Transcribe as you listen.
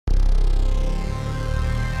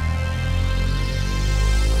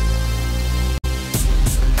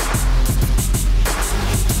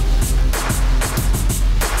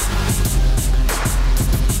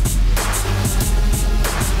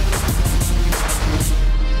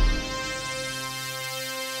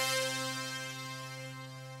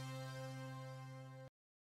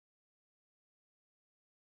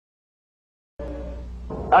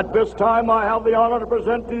At this time, I have the honor to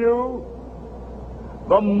present to you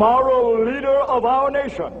the moral leader of our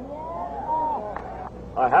nation.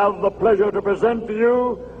 I have the pleasure to present to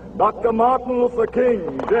you Dr. Martin Luther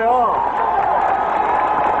King, Jr.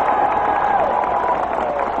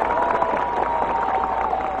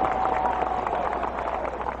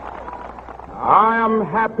 I am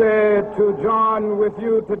happy to join with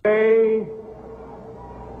you today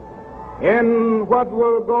in what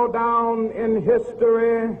will go down in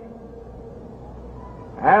history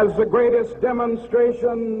as the greatest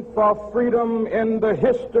demonstration for freedom in the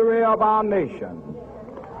history of our nation.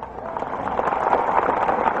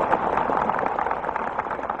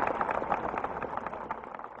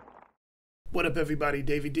 What up, everybody?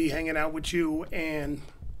 Davey D hanging out with you. And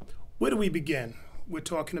where do we begin? We're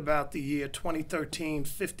talking about the year 2013,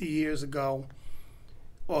 50 years ago,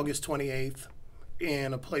 August 28th,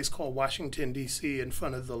 in a place called Washington, D.C., in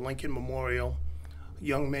front of the Lincoln Memorial. A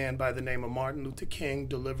young man by the name of Martin Luther King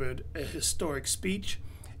delivered a historic speech.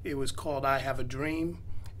 It was called I Have a Dream,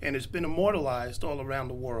 and it's been immortalized all around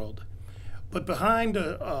the world. But behind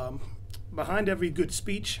every good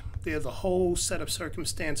speech, there's a whole set of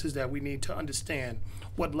circumstances that we need to understand.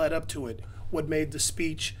 What led up to it? What made the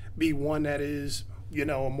speech be one that is,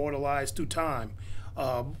 immortalized through time?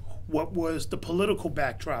 What was the political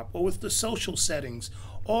backdrop? What was the social settings?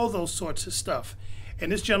 All those sorts of stuff.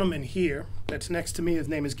 And this gentleman here that's next to me, his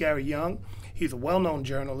name is Gary Younge. He's a well-known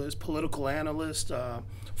journalist, political analyst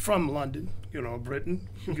from London, Britain.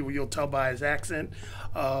 You'll tell by his accent.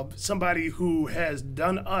 Somebody who has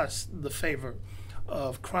done us the favor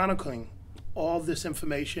of chronicling all this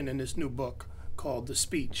information in this new book called The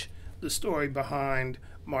Speech, the story behind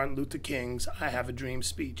Martin Luther King's I Have a Dream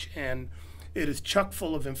speech. And it is chock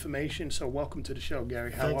full of information, so welcome to the show,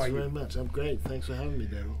 Gary. How are you? Thanks very much. I'm great. Thanks for having me,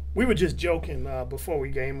 Daryl. We were just joking before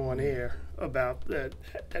we came on air about that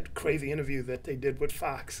crazy interview that they did with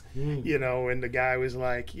Fox, and the guy was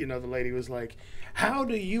like, the lady was like, how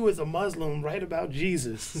do you as a Muslim write about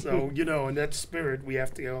Jesus? So, in that spirit, we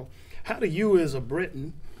have to go, how do you as a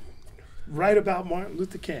Briton write about Martin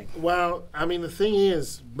Luther King? Well, I mean, the thing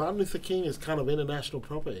is, Martin Luther King is kind of international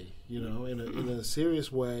property, in a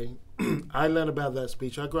serious way. I learned about that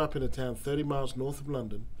speech. I grew up in a town 30 miles north of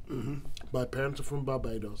London. Mm-hmm. My parents are from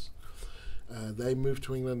Barbados. They moved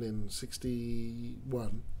to England in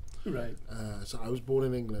 61. Right. So I was born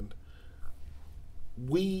in England.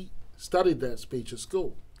 We studied that speech at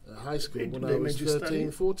school. High school when I was 13,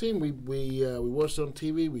 14. We watched it on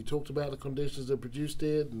TV. We talked about the conditions that produced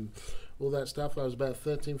it and all that stuff. I was about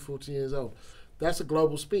 13, 14 years old. That's a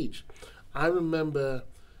global speech. I remember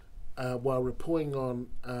while reporting on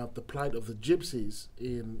the plight of the gypsies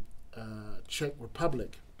in Czech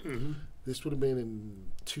Republic. Mm-hmm. This would have been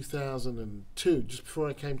in 2002, just before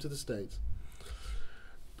I came to the States.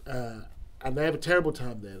 And they have a terrible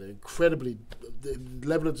time there. They're the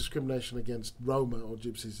level of discrimination against Roma or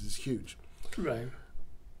gypsies is huge. Right.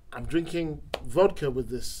 I'm drinking vodka with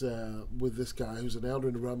this guy who's an elder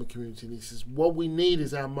in the Roma community, and he says, what we need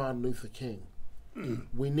is our Martin Luther King. Mm.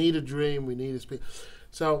 We need a dream, we need a speech.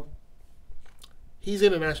 So he's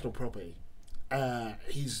international property.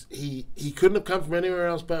 He couldn't have come from anywhere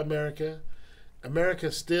else but America.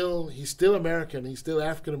 He's still American, he's still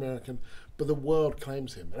African American, but the world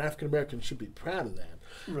claims him, and African Americans should be proud of that.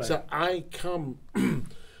 Right. So I come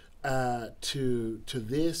to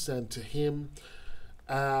this and to him.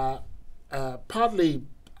 Partly,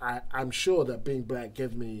 I'm sure that being black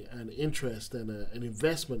gave me an interest and an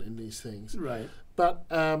investment in these things. Right. But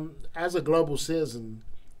as a global citizen,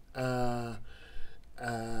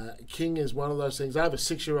 King is one of those things. I have a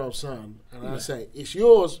 6-year-old son, and I say it's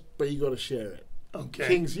yours, but you got to share it. Okay.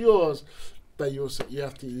 King's yours, but you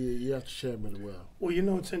have to share him as well. Well,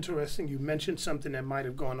 it's interesting. You mentioned something that might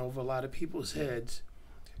have gone over a lot of people's heads.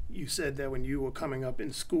 You said that when you were coming up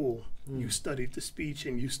in school, you studied the speech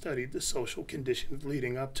and you studied the social conditions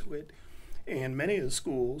leading up to it. And many of the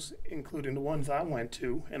schools, including the ones I went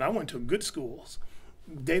to, and I went to good schools,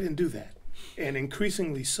 they didn't do that. And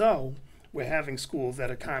increasingly so, we're having schools that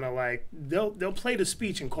are kind of like, they'll play the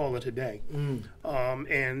speech and call it a day.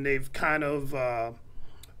 And they've kind of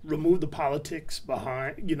removed the politics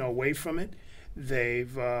behind, away from it.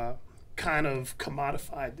 They've kind of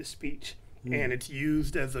commodified the speech. And it's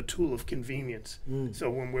used as a tool of convenience. So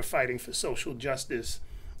when we're fighting for social justice,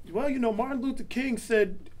 well, Martin Luther King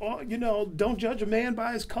said, don't judge a man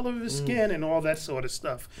by his color of his skin and all that sort of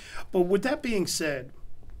stuff. But with that being said,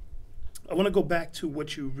 I want to go back to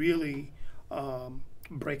what you really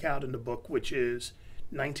break out in the book, which is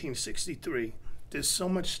 1963. There's so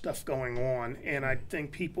much stuff going on, and I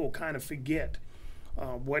think people kind of forget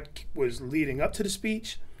what was leading up to the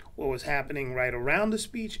speech, what was happening right around the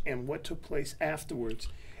speech, and what took place afterwards.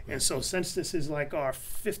 And so since this is like our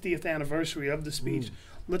 50th anniversary of the speech,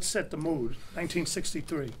 let's set the mood.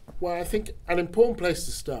 1963. Well, I think an important place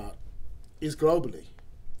to start is globally.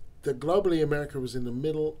 That globally America was in the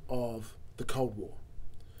middle of the Cold War.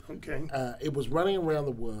 Okay. It was running around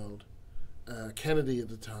the world, Kennedy at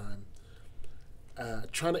the time,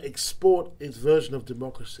 trying to export its version of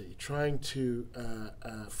democracy, trying to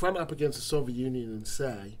front up against the Soviet Union and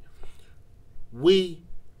say, we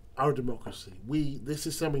are a democracy. This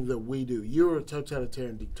is something that we do. You're a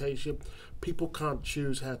totalitarian dictatorship. People can't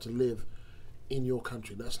choose how to live in your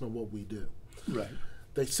country. That's not what we do. Right.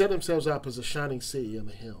 They set themselves up as a shining city on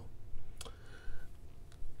the hill.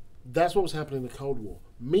 That's what was happening in the Cold War.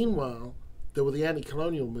 Meanwhile, there were the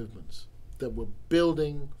anti-colonial movements that were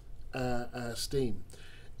building steam.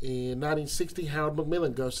 In 1960, Harold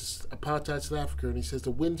Macmillan goes to apartheid South Africa and he says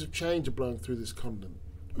the winds of change are blowing through this continent,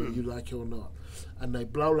 whether you like it or not. And they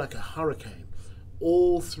blow like a hurricane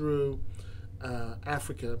all through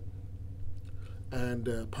Africa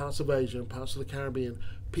and parts of Asia and parts of the Caribbean.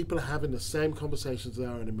 People are having the same conversations they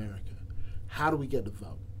are in America. How do we get the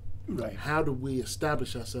vote? Right. How do we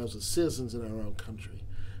establish ourselves as citizens in our own country?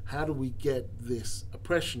 How do we get this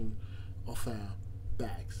oppression off our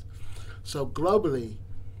backs? So globally,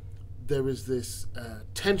 there is this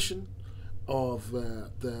tension of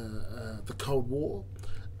the Cold War,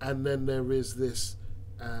 and then there is this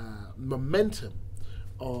momentum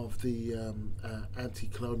of the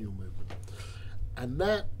anti-colonial movement, and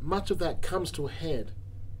that much of that comes to a head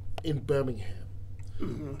in Birmingham.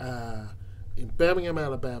 In Birmingham,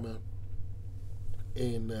 Alabama,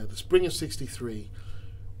 in the spring of '63,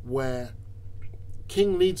 where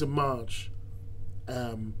King leads a march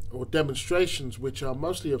or demonstrations which are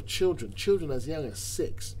mostly of children as young as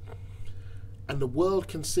 6. And the world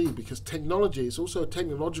can see, because technology is also a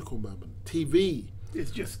technological moment. TV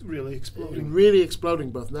It's just really exploding. really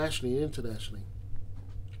exploding both nationally and internationally.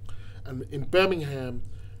 And in Birmingham,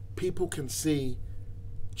 people can see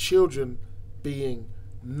children being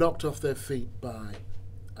knocked off their feet by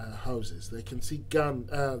hoses. They can see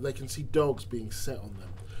they can see dogs being set on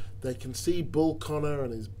them. They can see Bull Connor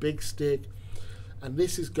and his big stick. And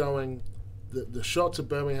this is going. The shots of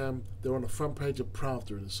Birmingham, they're on the front page of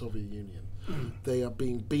Pravda in the Soviet Union. They are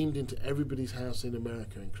being beamed into everybody's house in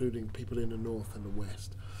America, including people in the North and the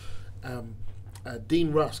West.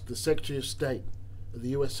 Dean Rusk, the Secretary of State, the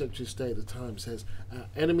U.S. Secretary of State at the time, says, our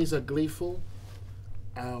enemies are gleeful,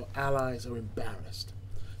 our allies are embarrassed.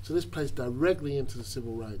 So this plays directly into the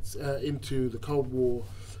civil rights, into the Cold War,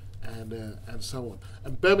 and so on.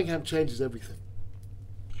 And Birmingham changes everything.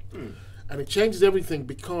 And it changes everything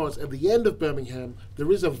because at the end of Birmingham,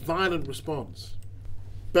 there is a violent response.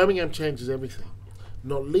 Birmingham changes everything,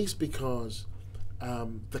 not least because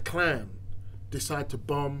the Klan decide to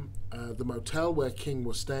bomb the motel where King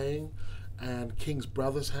was staying and King's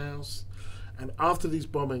brother's house. And after these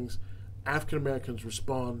bombings, African Americans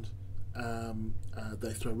respond.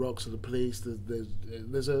 They throw rocks at the police.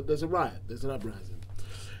 There's a riot. There's an uprising,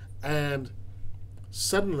 and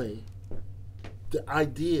suddenly, the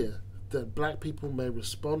idea that black people may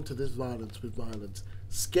respond to this violence with violence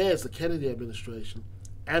scares the Kennedy administration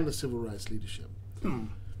and the civil rights leadership.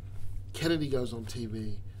 Kennedy goes on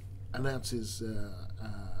TV, announces.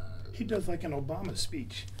 He does like an Obama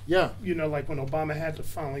speech. Yeah. You know, like when Obama had to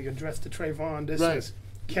finally address to Trayvon. This is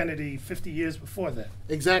Kennedy 50 years before that.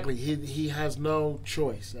 Exactly. He has no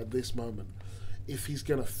choice at this moment if he's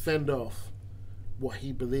going to fend off what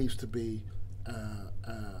he believes to be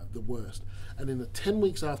the worst. And in the 10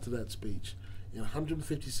 weeks after that speech, in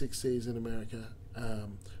 156 cities in America,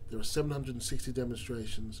 there are 760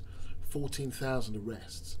 demonstrations, 14,000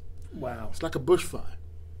 arrests. Wow. It's like a bushfire.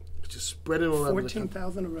 It's just spreading all over the country.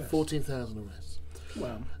 14,000 arrests. 14,000 arrests.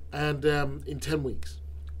 Wow. And in 10 weeks.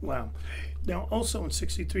 Wow. Now, also in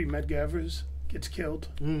 '63, Medgar Evers gets killed,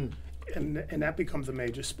 and that becomes a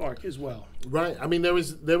major spark as well. Right. I mean, there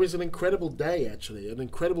is an incredible day, actually, an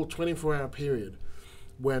incredible 24-hour period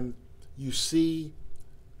when you see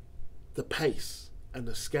the pace and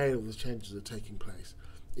the scale of the changes that are taking place.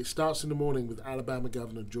 It starts in the morning with Alabama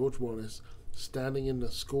Governor George Wallace standing in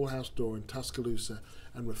the schoolhouse door in Tuscaloosa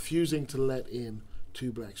and refusing to let in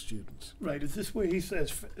 2 black students. Right. Is this where he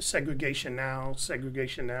says segregation now,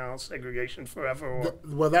 segregation forever? Or?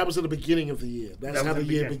 Well, that was at the beginning of the year. That's how the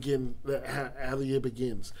year how the year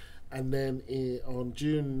begins. And then on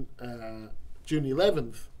June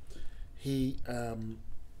 11th, he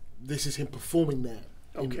this is him performing that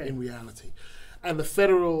in reality. And the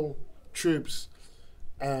federal troops,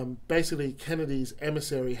 basically Kennedy's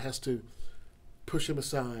emissary has to push him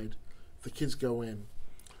aside. The kids go in.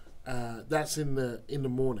 That's in the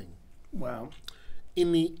morning. Wow.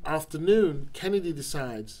 In the afternoon, Kennedy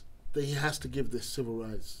decides that he has to give this civil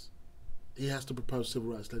rights. He has to propose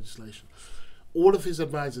civil rights legislation. All of his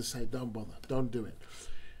advisors say, don't bother, don't do it.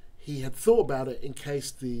 He had thought about it in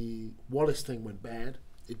case the Wallace thing went bad.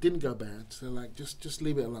 It didn't go bad, so like just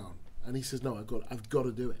leave it alone. And he says, no, I've got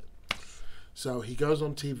to do it. So he goes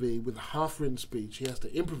on TV with a half-written speech. He has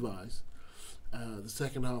to improvise the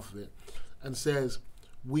second half of it and says,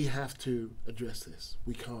 we have to address this.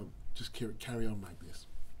 We can't just carry on like this.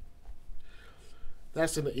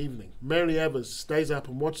 That's in the evening. Mary Evers stays up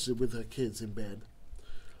and watches it with her kids in bed.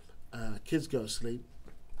 Kids go to sleep.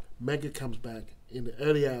 Megha comes back in the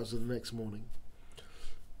early hours of the next morning,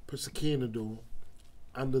 puts the key in the door,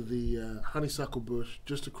 under the honeysuckle bush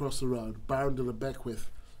just across the road. Baron de la Beckwith,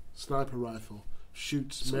 sniper rifle,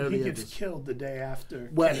 shoots So Mary he gets Evers. killed the day after.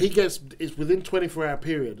 Well, it's within 24-hour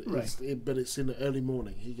period, Right. but it's in the early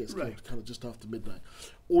morning. He gets Right. killed kind of just after midnight.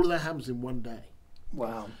 All of that happens in one day.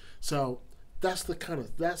 Wow. So that's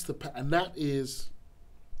and that is,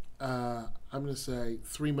 I'm going to say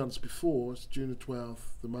 3 months before. It's June the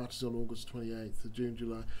 12th. The march is on August 28th. The June,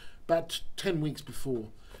 July, about 10 weeks before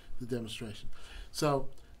the demonstration. So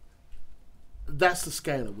that's the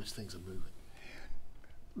scale at which things are moving.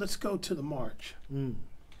 Let's go to the march.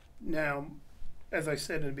 Now, as I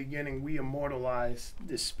said in the beginning, we immortalize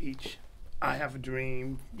this speech. I have a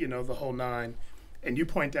dream, the whole nine. And you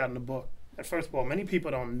point out in the book that, first of all, many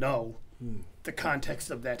people don't know the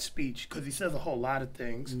context of that speech because he says a whole lot of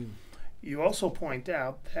things. You also point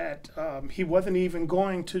out that he wasn't even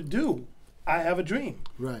going to do I Have a Dream.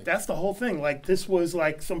 Right. That's the whole thing. Like, this was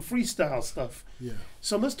like some freestyle stuff. Yeah.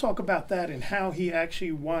 So let's talk about that and how he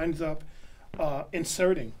actually winds up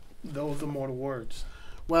inserting those immortal words.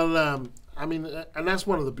 Well, I mean, and that's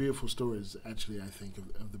one of the beautiful stories, actually, I think,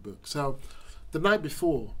 of the book. So the night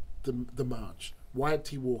before the march, Wyatt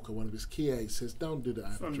T. Walker, one of his key aides, says, don't do the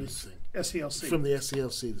I Have a Dream thing. SELC. From the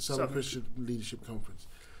SELC, the Southern Christian Leadership Conference.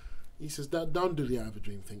 He says, don't do the I Have a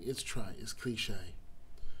Dream thing. It's trite. It's cliche.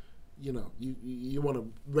 You want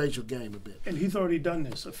to raise your game a bit. And he's already done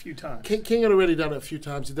this a few times. King had already done it a few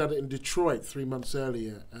times. He done it in Detroit 3 months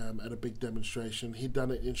earlier at a big demonstration. He'd done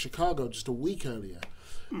it in Chicago just a week earlier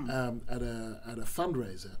at a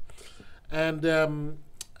fundraiser. And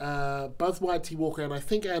both Wyatt T. Walker and I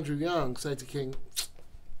think Andrew Younge say to King,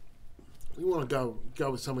 we want to go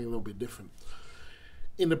with something a little bit different.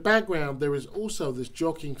 In the background, there is also this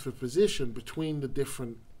jockeying for position between the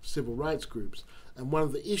different civil rights groups. And one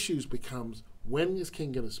of the issues becomes, when is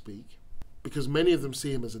King going to speak? Because many of them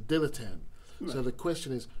see him as a dilettante. Right. So the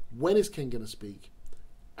question is, when is King going to speak?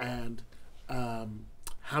 And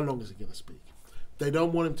how long is he going to speak? They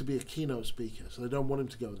don't want him to be a keynote speaker, so they don't want him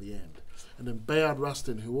to go at the end. And then Bayard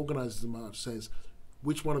Rustin, who organizes the march, says,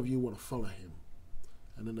 which one of you want to follow him?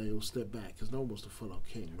 And then they all step back, because no one wants to follow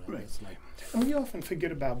King, right? Right. It's like, and we often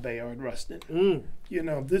forget about Bayard Rustin.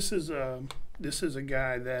 This is a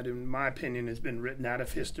guy that, in my opinion, has been written out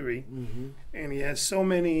of history, and he has so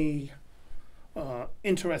many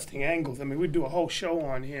interesting angles. I mean, we do a whole show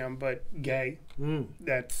on him, but gay,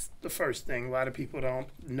 that's the first thing. A lot of people don't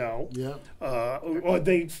know. Yeah. Or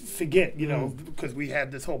they forget, because we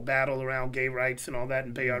had this whole battle around gay rights and all that,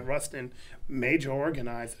 and Bayard Rustin, major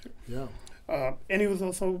organizer. Yeah. And he was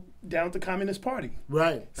also down with the Communist Party.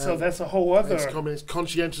 Right. So that's a whole other... Ex-communist,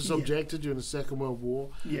 conscientious objector during the Second World War.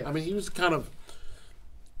 Yeah. I mean, he was a kind of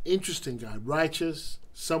interesting guy. Righteous,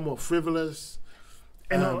 somewhat frivolous.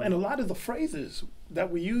 And a lot of the phrases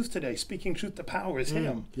that we use today, speaking truth to power, is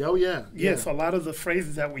him. Oh, yeah. Yes, a lot of the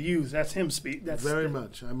phrases that we use, that's him speak. That's very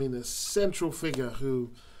much. I mean, a central figure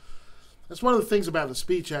who... That's one of the things about the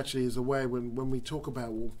speech, actually, is the way when we talk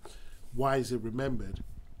about, well, why is it remembered?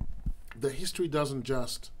 The history doesn't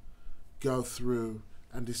just go through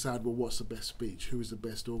and decide, well, what's the best speech? Who is the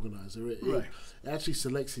best organizer? It actually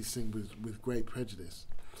selects these things with great prejudice.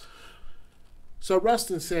 So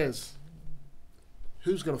Rustin says,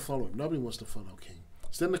 who's going to follow him? Nobody wants to follow King.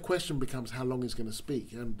 So then the question becomes how long he's going to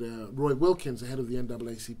speak. And Roy Wilkins, the head of the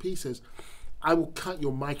NAACP, says, I will cut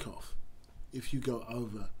your mic off if you go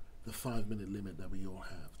over the 5-minute limit that we all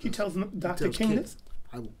have. He tells Dr. King this?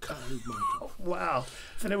 I will cut his mic off. Wow.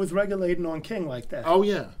 So they was regulating on King like that. Oh,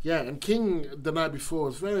 yeah. Yeah. And King, the night before,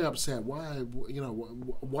 was very upset. Why,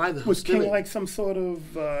 why the hostility? Was King like some sort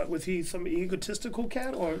of, was he some egotistical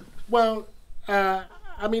cat or? Well, I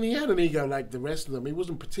mean, he had an ego like the rest of them. He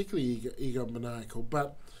wasn't particularly egomaniacal,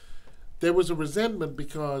 but there was a resentment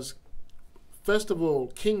because, first of all,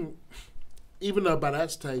 King, even though by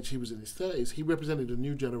that stage he was in his 30s, he represented a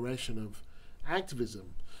new generation of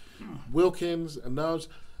activism. Wilkins and those,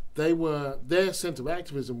 their sense of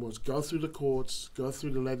activism was go through the courts, go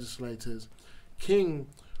through the legislators. King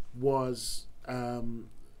was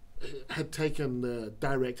had taken the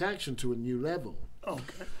direct action to a new level.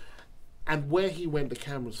 Okay. And where he went, the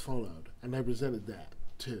cameras followed, and they resented that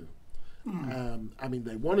too. I mean,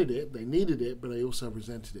 they wanted it, they needed it, but they also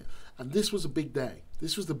resented it. And this was a big day.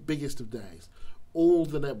 This was the biggest of days. All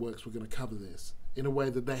the networks were going to cover this in a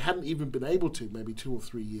way that they hadn't even been able to maybe 2 or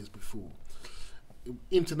 3 years before.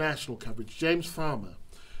 International coverage. James Farmer,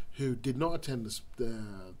 who did not attend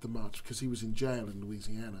the march because he was in jail in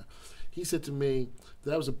Louisiana, he said to me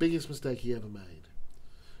that was the biggest mistake he ever made,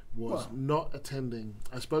 was not attending.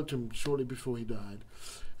 I spoke to him shortly before he died,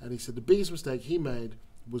 and he said the biggest mistake he made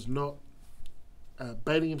was not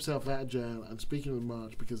bailing himself out of jail and speaking at the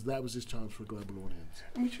march, because that was his chance for a global audience.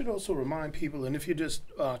 And we should also remind people, and if you're just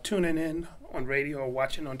tuning in on radio or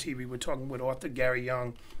watching on TV, we're talking with author Gary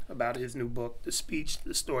Younge about his new book, The Speech,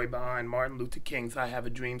 the Story Behind Martin Luther King's I Have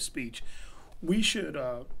a Dream speech. We should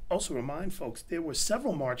also remind folks there were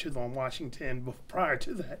several marches on Washington prior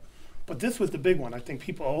to that, but this was the big one. I think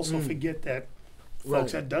people also forget that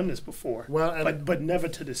folks had done this before, but never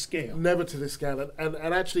to this scale. Never to this scale. And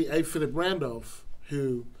actually, A. Philip Randolph,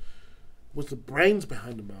 who was the brains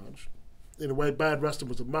behind the march, in a way, Bayard Rustin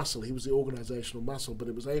was a muscle. He was the organizational muscle, but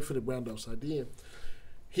it was A. Philip Randolph's idea.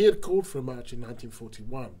 He had called for a march in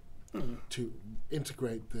 1941 to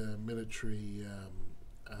integrate the military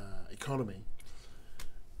economy,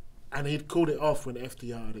 and he'd called it off when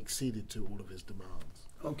FDR had acceded to all of his demands.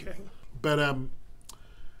 Okay. But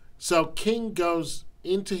so King goes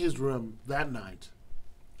into his room that night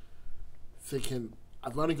thinking,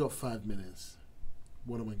 I've only got 5 minutes.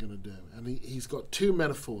 What am I going to do? And he's got 2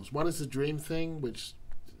 metaphors. One is the dream thing, which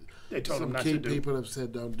they told him some not key to do. people have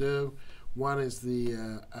said don't do. One is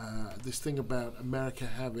the this thing about America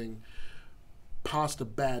having passed a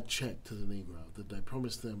bad check to the Negro, that they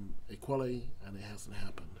promised them equality and it hasn't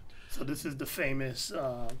happened. So this is the famous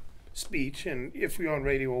speech, and if we're on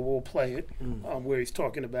radio, we'll play it, where he's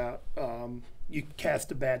talking about you cast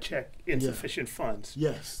a bad check, insufficient funds.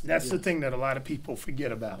 Yes. That's the thing that a lot of people forget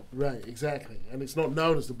about. Right, exactly. And it's not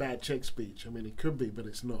known as the bad check speech. I mean, it could be, but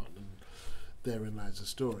it's not. And therein lies the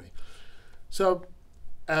story. So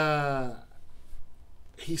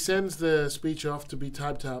he sends the speech off to be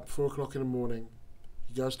typed up, 4 o'clock in the morning.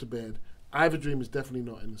 He goes to bed. I Have a Dream is definitely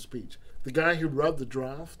not in the speech. The guy who wrote the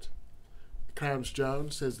draft, Clarence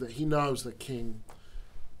Jones, says that he knows that King,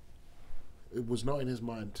 it was not in his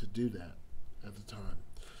mind to do that at the time.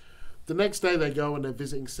 The next day they go and they're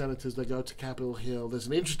visiting senators. They go to Capitol Hill. There's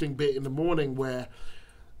an interesting bit in the morning where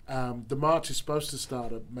the march is supposed to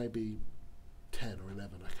start at maybe 10 or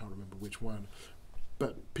 11. I can't remember which one.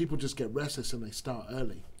 But people just get restless and they start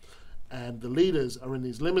early. And the leaders are in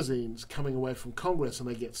these limousines coming away from Congress, and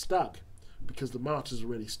they get stuck because the march has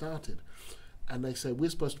already started. And they say,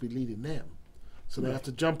 we're supposed to be leading them. So they have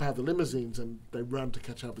to jump out the limousines and they run to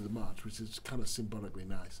catch up with the march, which is kind of symbolically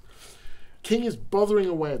nice. King is bothering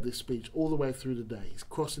away at this speech all the way through the day. He's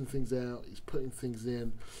crossing things out, he's putting things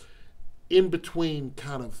in between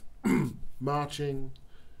kind of marching,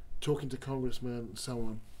 talking to congressmen, and so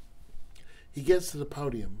on. He gets to the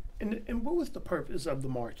podium. And what was the purpose of the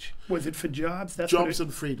march? Was it for jobs? Jobs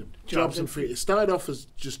and freedom. Jobs and freedom. It started off as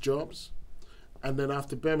just jobs, and then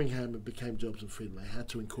after Birmingham, it became jobs and freedom. They had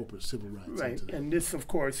to incorporate civil rights. Right, into that. and this, of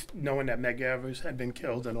course, knowing that Medgar Evers had been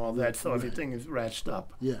killed and all that, so everything is ratcheted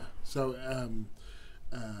up. Yeah, so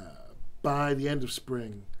by the end of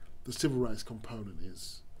spring, the civil rights component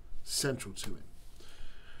is central to it.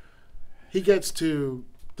 He gets to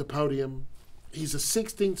the podium. He's the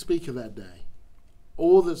 16th speaker that day.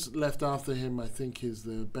 All that's left after him, I think, is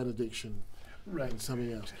the benediction and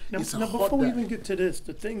something else. Now before we even get to this,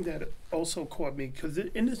 the thing that also caught me, because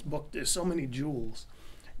in this book there's so many jewels.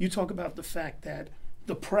 You talk about the fact that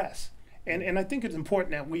the press, and I think it's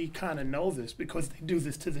important that we kind of know this because they do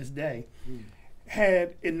this to this day,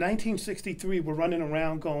 had in 1963 were running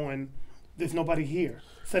around going, there's nobody here.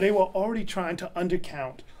 So they were already trying to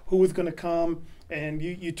undercount who was going to come. And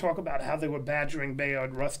you talk about how they were badgering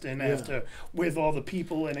Bayard Rustin as to where's all the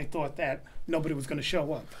people, and they thought that nobody was going to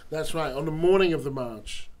show up. That's right. On the morning of the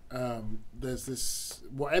march, there's this,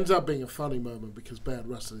 what ends up being a funny moment because Bayard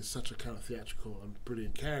Rustin is such a kind of theatrical and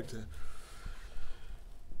brilliant character,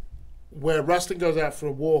 where Rustin goes out for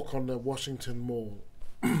a walk on the Washington Mall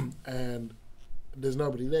and there's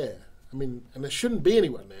nobody there. I mean, and there shouldn't be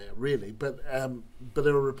anyone there, really, but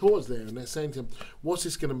there are reporters there, and they're saying to him, what's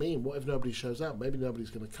this going to mean? What if nobody shows up? Maybe nobody's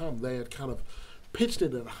going to come. They had kind of pitched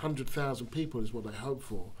it at 100,000 people is what they hoped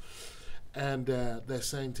for. And they're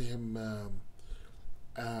saying to him,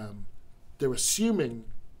 they're assuming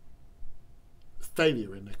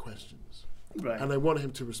failure in their questions. Right. And they want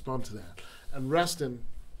him to respond to that. And Rustin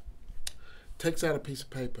takes out a piece of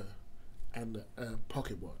paper and a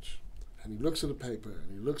pocket watch. And he looks at the paper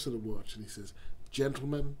and he looks at the watch and he says,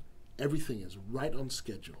 "Gentlemen, everything is right on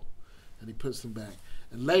schedule." And he puts them back.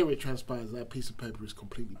 And later it transpires that piece of paper is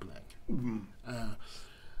completely blank. Mm-hmm.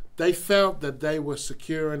 They felt that they were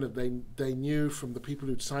secure and that they knew from the people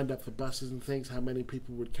who'd signed up for buses and things how many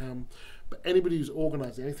people would come. But anybody who's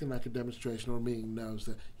organized anything like a demonstration or a meeting knows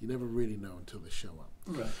that you never really know until they show up.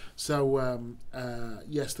 Right. So,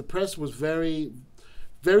 yes, the press was very,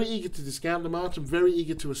 very eager to discount the march and very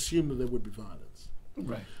eager to assume that there would be violence.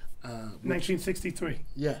 Right. 1963.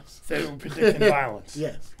 Yes. They were predicting violence.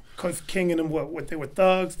 Yes. Because King and them, what they were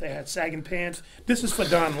thugs, they had sagging pants. This is for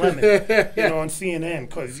Don Lemon, on CNN,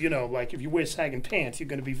 because, like if you wear sagging pants, you're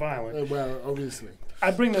going to be violent. Well, obviously.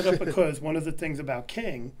 I bring that up because one of the things about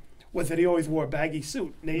King was that he always wore a baggy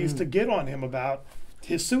suit. And they used to get on him about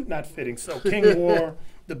his suit not fitting. So King wore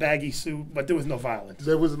the baggy suit, but there was no violence.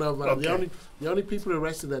 There was no violence. Okay. The only people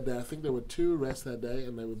arrested that day, I think there were 2 arrests that day,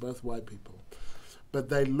 and they were both white people. But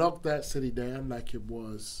they locked that city down like it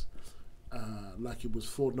was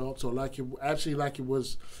Fort Knox, or like it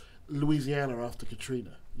was Louisiana after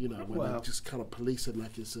Katrina. When Wow. they just kind of police it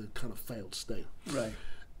like it's a kind of failed state. Right.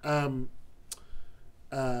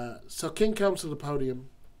 So King comes to the podium,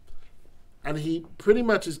 and he pretty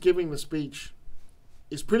much is giving the speech.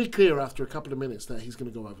 It's pretty clear after a couple of minutes that he's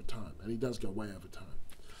going to go over time, and he does go way over time.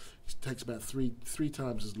 It takes about three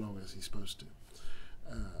times as long as he's supposed to.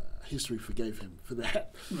 History forgave him for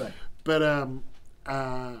that. Right. But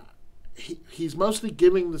he's mostly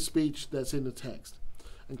giving the speech that's in the text.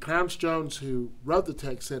 And Clarence Jones, who wrote the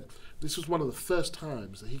text, said this was one of the first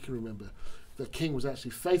times that he can remember that King was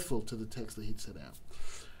actually faithful to the text that he'd set out.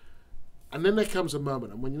 And then there comes a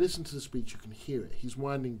moment, and when you listen to the speech, you can hear it. He's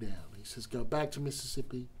winding down. He says, "Go back to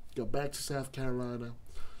Mississippi, go back to South Carolina,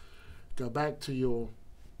 go back to your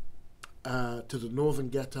to the northern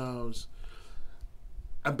ghettos."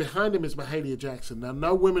 And behind him is Mahalia Jackson. Now,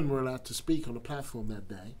 no women were allowed to speak on the platform that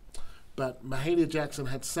day, but Mahalia Jackson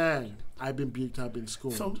had sang, "I've been buked, I've been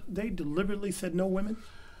scorned." So they deliberately said no women?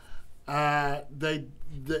 They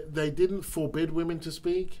didn't forbid women to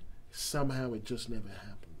speak. Somehow it just never happened.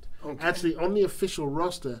 Okay. Actually, on the official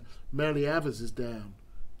roster, Mary Evers is down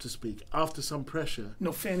to speak after some pressure.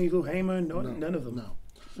 No Fannie Lou Hamer? No, none of them? No.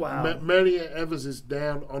 Wow. Mary Evers is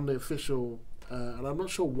down on the official, and I'm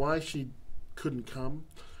not sure why she couldn't come,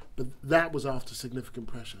 but that was after significant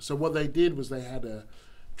pressure. So what they did was they had a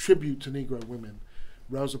tribute to Negro women.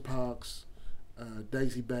 Rosa Parks,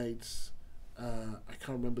 Daisy Bates, I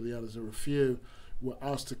can't remember the others, there were a few, were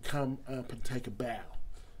asked to come up and take a bow.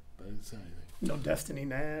 They didn't say anything. No Destiny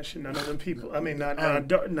Nash and none of them people. I mean, not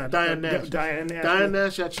Diane Nash. Diane Nash. Diane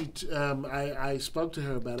Nash actually, I spoke to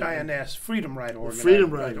her about it. Diane Nash, freedom rider organizer.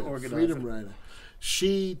 Freedom rider.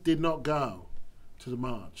 She did not go to the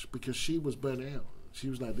march because she was burnt out. She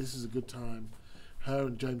was like, this is a good time. Her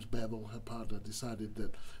and James Bevel, her partner, decided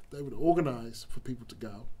that they would organize for people to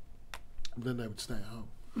go, and then they would stay at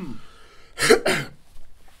home.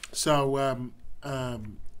 So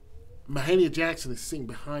Mahalia Jackson is sitting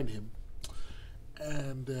behind him,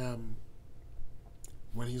 and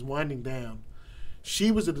when he's winding down,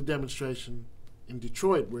 she was at a demonstration in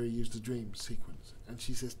Detroit where he used the dream sequence, and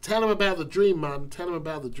she says, "Tell him about the dream, man. Tell him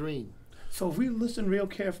about the dream." So if we listen real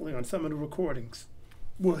carefully on some of the recordings,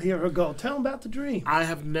 we'll hear her go, "Tell him about the dream." I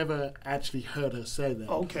have never actually heard her say that.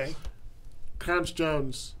 Okay. Clarence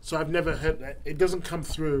Jones, so I've never heard that. It doesn't come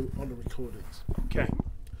through on the recordings. Okay.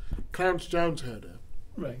 Clarence Jones heard her.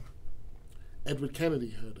 Right. Edward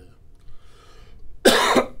Kennedy heard her.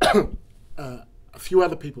 A few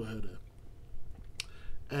other people heard her.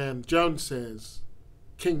 And Jones says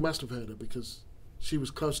King must have heard her because she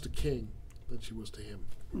was closer to King than she was to him.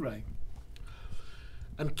 Right.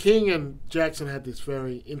 And King and Jackson had this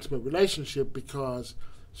very intimate relationship because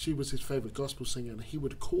she was his favorite gospel singer, and he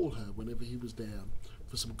would call her whenever he was down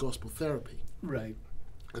for some gospel therapy. Right.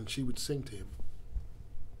 And she would sing to him.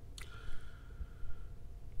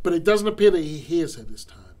 But it doesn't appear that he hears her this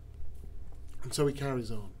time. And so he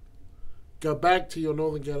carries on. Go back to your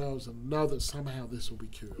northern ghettos and know that somehow this will be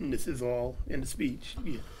cured. And this is all in the speech.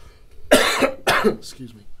 Yeah.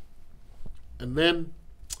 Excuse me. And then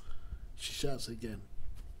she shouts again.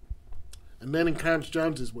 And then in Clarence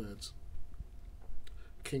Jones's words,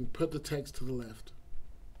 King put the text to the left.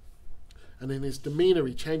 And in his demeanor,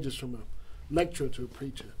 he changes from a lecturer to a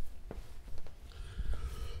preacher.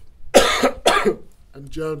 And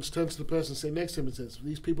Jones turns to the person sitting next to him and says,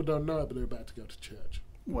 "These people don't know it, but they're about to go to church."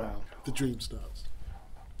 Wow. The dream starts.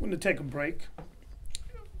 We're going to take a break,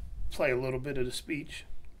 play a little bit of the speech,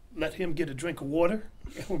 let him get a drink of water,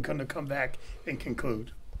 and we're going to come back and conclude.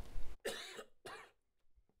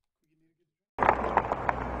 50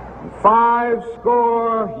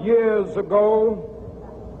 years ago,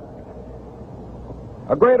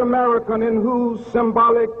 a great American in whose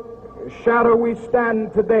symbolic shadow we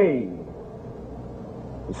stand today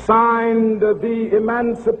signed the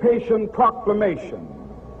Emancipation Proclamation.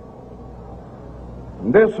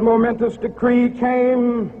 This momentous decree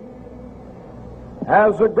came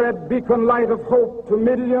as a great beacon light of hope to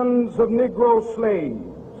millions of Negro slaves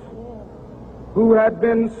who had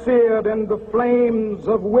been seared in the flames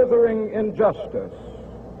of withering injustice.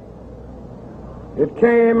 It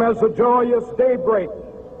came as a joyous daybreak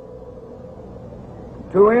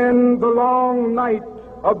to end the long night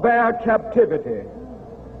of their captivity.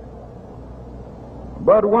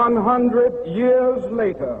 But 100 years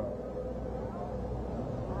later,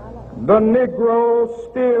 the Negro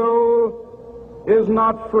still is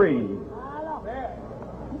not free.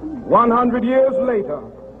 100 years later,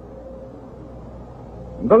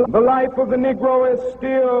 the life of the Negro is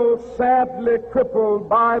still sadly crippled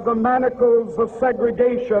by the manacles of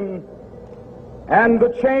segregation and the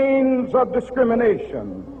chains of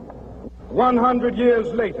discrimination. 100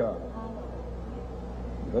 years later,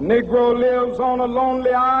 the Negro lives on a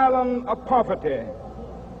lonely island of poverty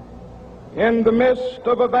in the midst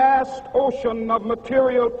of a vast ocean of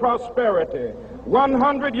material prosperity.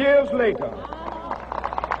 100 years later,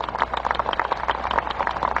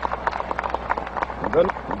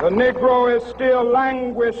 the Negro is still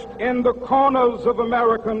languished in the corners of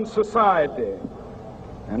American society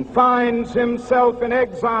and finds himself in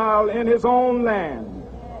exile in his own land.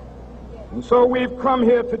 And so we've come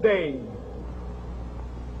here today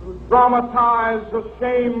to dramatize a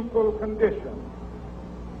shameful condition.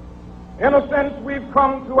 In a sense, we've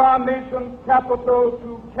come to our nation's capital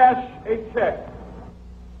to cash a check.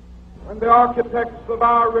 When the architects of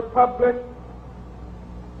our republic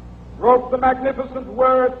wrote the magnificent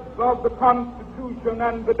words of the Constitution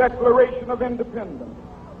and the Declaration of Independence,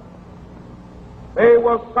 they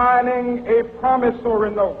were signing a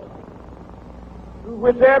promissory note to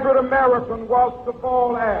which every American was to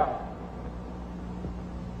fall heir.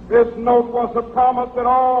 This note was a promise that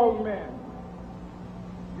all men,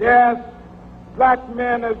 yes, black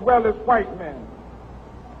men as well as white men,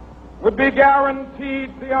 would be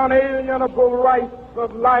guaranteed the unalienable rights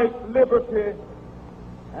of life, liberty,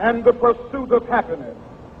 and the pursuit of happiness.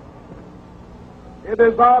 It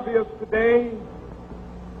is obvious today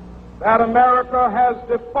that America has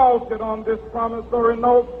defaulted on this promissory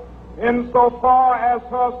note insofar as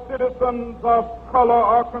her citizens of color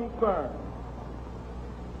are concerned.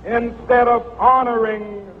 Instead of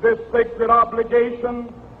honoring this sacred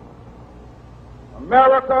obligation,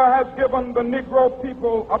 America has given the Negro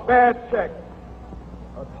people a bad check,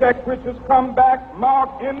 a check which has come back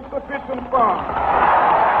marked insufficient funds.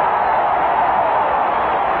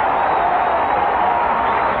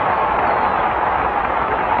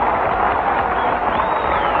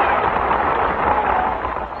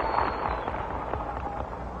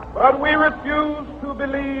 But we refuse to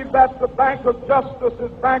believe that the Bank of Justice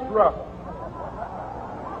is bankrupt.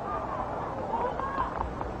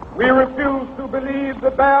 We refuse to believe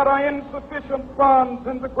that there are insufficient funds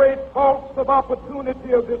in the great vaults of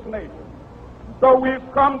opportunity of this nation. So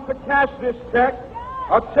we've come to cash this check,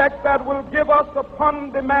 a check that will give us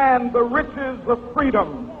upon demand the riches of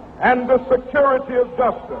freedom and the security of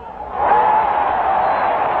justice.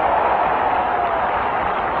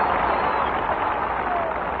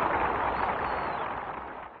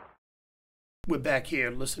 We're back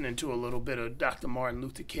here listening to a little bit of Dr. Martin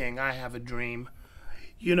Luther King, I Have a Dream.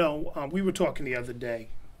 You know, we were talking the other day,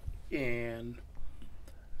 and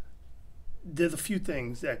there's a few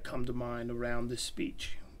things that come to mind around this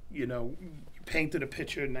speech. You know, you painted a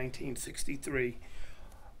picture in 1963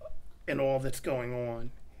 and all that's going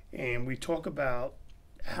on, and we talk about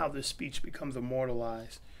how this speech becomes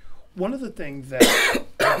immortalized. One of the things that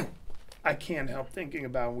I can't help thinking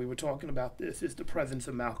about when we were talking about this is the presence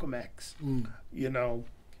of Malcolm X. You know,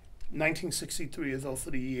 1963 is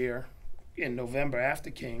also the year in November after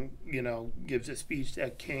King, you know, gives a speech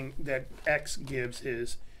that X gives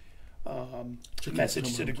his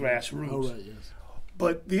message to the grassroots. Oh, right, yes.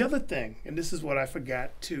 But the other thing, and this is what I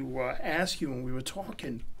forgot to ask you when we were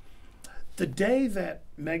talking, the day that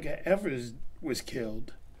Medgar Evers was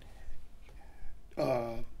killed,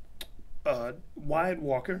 Wyatt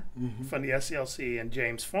Walker from the SLC and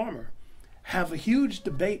James Farmer have a huge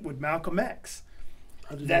debate with Malcolm X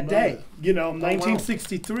that day. You know,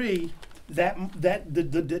 1963,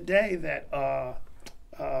 the day that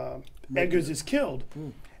Eggers is killed.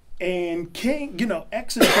 And King, you know,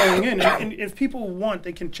 X is going in. And if people want,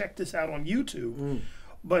 they can check this out on YouTube.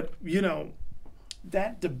 But, you know,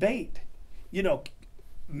 that debate, you know,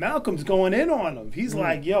 Malcolm's going in on him. He's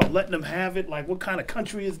like, yo, letting them have it. Like, what kind of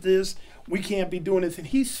country is this? We can't be doing this. And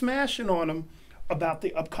he's smashing on him about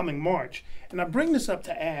the upcoming march. And I bring this up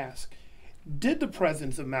to ask, did the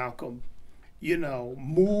presence of Malcolm, you know,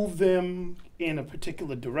 move them in a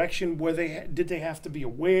particular direction? Did they have to be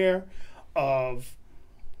aware of,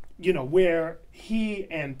 you know, where he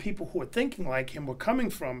and people who are thinking like him were coming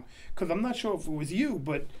from? Because I'm not sure if it was you,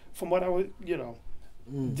 but from what I was, you know,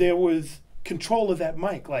 there was control of that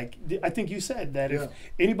mic. Like, I think you said that if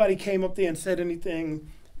anybody came up there and said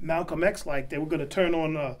anything Malcolm X like, they were going to turn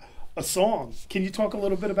on a song. Can you talk a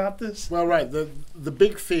little bit about this? Well, right. The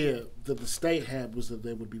big fear that the state had was that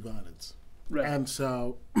there would be violence. Right. And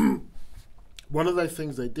so one of the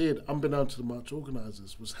things they did, unbeknownst to the march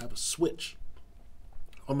organizers, was have a switch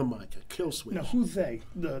on the mic, a kill switch. Now, who's they?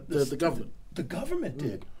 The government. The government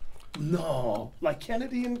did? No. Like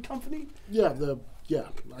Kennedy and company? Yeah,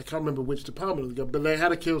 I can't remember which department of the government, but they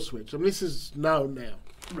had a kill switch. I mean, this is known now.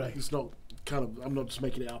 Right. It's not I'm not just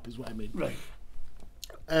making it up, is what I mean. Right.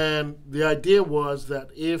 And the idea was that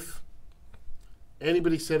if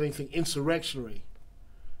anybody said anything insurrectionary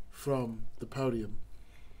from the podium,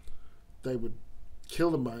 they would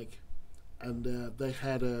kill the mic, and they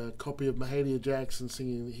had a copy of Mahalia Jackson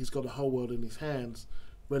singing "He's Got the Whole World in His Hands,"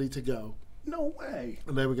 ready to go. No way.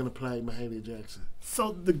 And they were going to play Mahalia Jackson.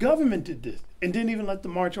 So the government did this and didn't even let the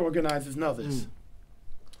march organizers know this.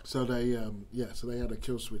 So they, so they had a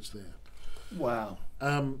kill switch there. Wow.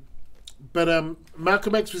 But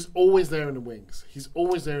Malcolm X was always there in the wings. He's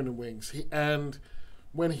always there in the wings. And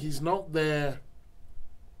when he's not there,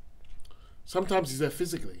 sometimes he's there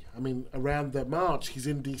physically. I mean, around that march, he's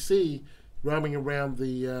in D.C., roaming around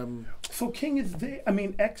the... So King is there. I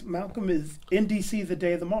mean, Malcolm is in D.C. the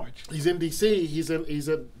day of the march. He's in D.C.,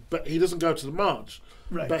 but he doesn't go to the march.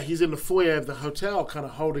 Right. But he's in the foyer of the hotel, kind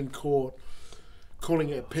of holding court, calling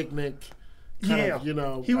it a picnic. Kind of, you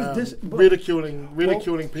know, he was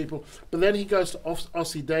ridiculing people. But then he goes to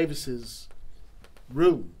Ossie Davis's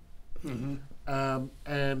room, that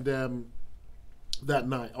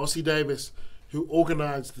night, Ossie Davis, who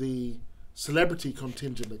organized the celebrity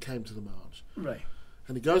contingent that came to the march, right?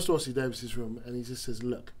 And he goes to Ossie Davis's room and he just says,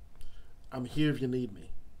 "Look, I'm here if you need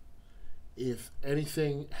me. If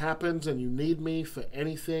anything happens and you need me for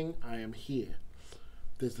anything, I am here.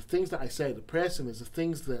 There's the things that I say to the press, and there's the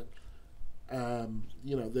things that."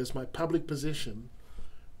 There's my public position,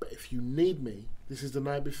 but if you need me, this is the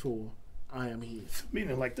night before, I am here.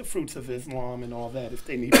 Meaning like the fruits of Islam and all that, if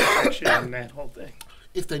they need protection and that whole thing.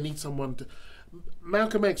 If they need someone to...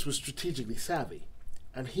 Malcolm X was strategically savvy,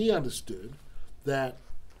 and he understood that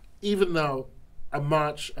even though a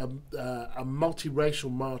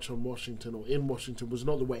multiracial march on Washington or in Washington was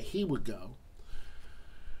not the way he would go,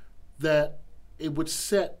 that it would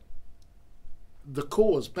set the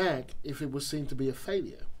cause back if it was seen to be a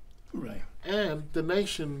failure. Right. And the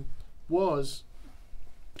nation was,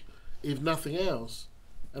 if nothing else,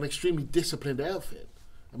 an extremely disciplined outfit.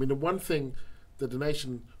 I mean, the one thing that the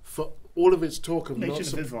nation, for all of its talk of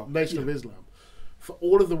Nation of Islam, for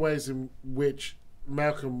all of the ways in which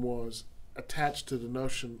Malcolm was attached to the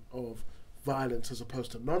notion of violence as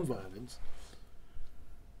opposed to non-violence,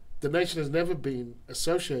 the nation has never been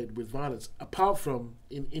associated with violence, apart from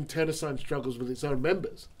in internecine struggles with its own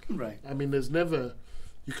members. Right. I mean, you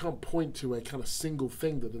can't point to a kind of single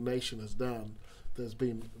thing that the nation has done that's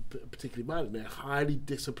been particularly violent. They're a highly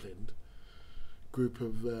disciplined group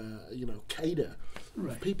of, cadre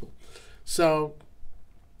of people. So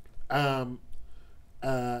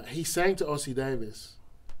he's saying to Ossie Davis,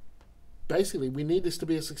 basically, we need this to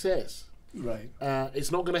be a success. Right. It's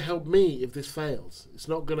not going to help me if this fails. It's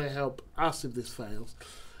not going to help us if this fails.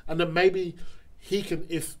 And then maybe he can,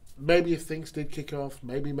 if things did kick off,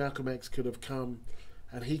 maybe Malcolm X could have come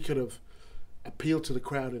and he could have appealed to the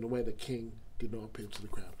crowd in a way that King did not appeal to the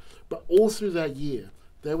crowd. But all through that year,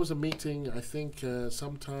 there was a meeting, I think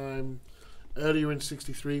sometime earlier in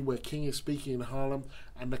 '63, where King is speaking in Harlem,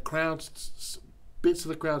 and the crowd, bits of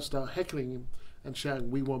the crowd start heckling him and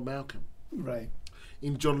shouting, "We want Malcolm." Right.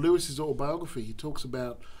 In John Lewis's autobiography, he talks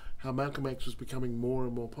about how Malcolm X was becoming more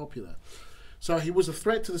and more popular. So he was a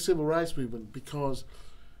threat to the civil rights movement because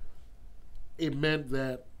it meant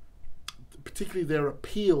that, particularly their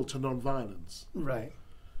appeal to nonviolence, right,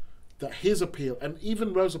 that his appeal, and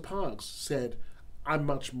even Rosa Parks said, "I'm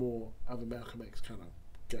much more of a Malcolm X kind of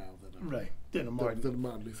gal than a Martin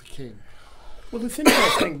Luther King." Well, it's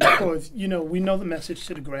interesting because, you know, we know the message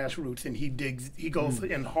to the grassroots, and he goes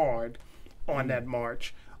in hard on that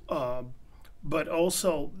march. But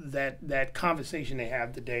also that conversation they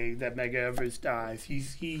have the day that Medgar Evers dies,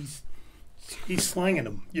 he's slanging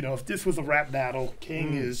them. You know, if this was a rap battle,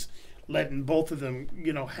 King is letting both of them,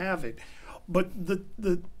 you know, have it. But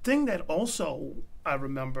the thing that also I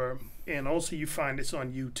remember, and also you find this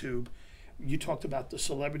on YouTube, you talked about the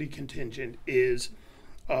celebrity contingent, is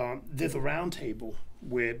there's a round table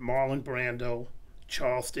with Marlon Brando,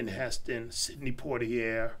 Charleston Heston, Sidney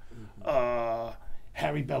Poitier,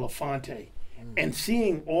 Harry Belafonte. And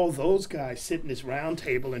seeing all those guys sit in this round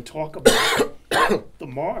table and talk about the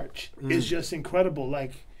march is just incredible.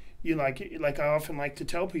 Like I often like to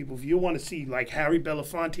tell people, if you want to see like Harry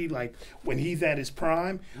Belafonte, like when he's at his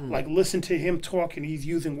prime, like listen to him talk, and he's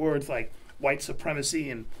using words like white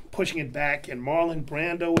supremacy and pushing it back. And Marlon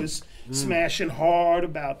Brando is smashing hard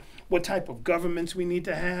about what type of governments we need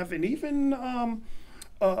to have, and even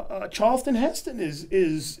Charleston Heston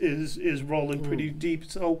is rolling pretty deep.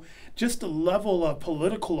 So just the level of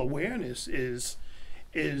political awareness is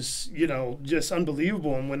you know, just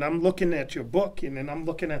unbelievable. And when I'm looking at your book and then I'm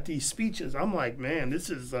looking at these speeches, I'm like, man, this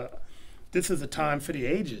is a time for the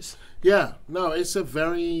ages. Yeah, no, it's a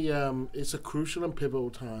very it's a crucial and pivotal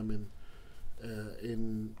time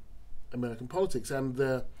in American politics,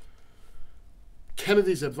 and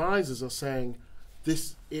Kennedy's advisors are saying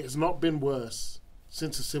this has not been worse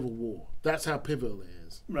since the Civil War. That's how pivotal it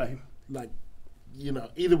is. Right. Like, you know,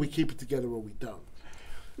 either we keep it together or we don't.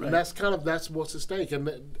 Right. And that's what's at stake.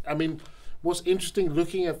 And I mean, what's interesting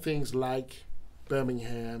looking at things like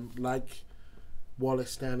Birmingham, like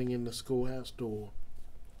Wallace standing in the schoolhouse door,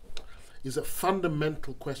 is that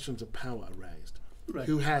fundamental questions of power are raised. Right.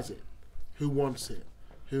 Who has it? Who wants it?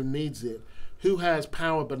 Who needs it? Who has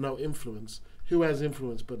power but no influence? Who has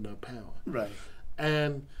influence but no power? Right.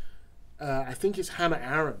 And I think it's Hannah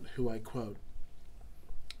Arendt who I quote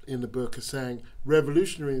in the book as saying,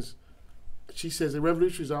 revolutionaries, she says, the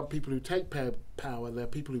revolutionaries aren't people who take power, they're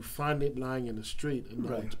people who find it lying in the street and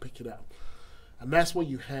know when to pick it up. And that's what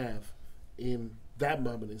you have in that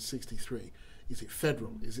moment in 63. Is it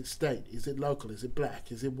federal? Is it state? Is it local? Is it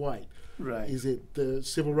black? Is it white? Right. Is it the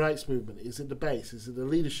civil rights movement? Is it the base? Is it the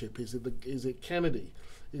leadership? Is it Kennedy?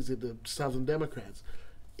 Is it the Southern Democrats?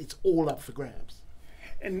 It's all up for grabs.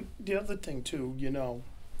 And the other thing too, you know,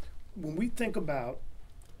 when we think about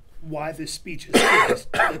why this speech has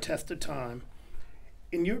stood the test of time,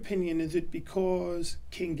 in your opinion, is it because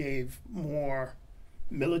King gave more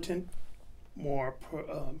militant, more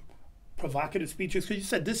provocative speeches? Because you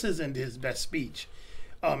said this isn't his best speech.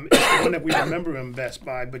 It's the one that we remember him best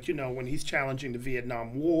by, but you know, when he's challenging the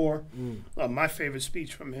Vietnam War, my favorite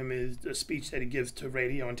speech from him is the speech that he gives to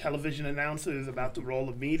radio and television announcers about the role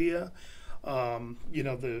of media. You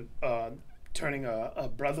know, the turning a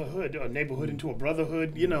brotherhood, a neighborhood into a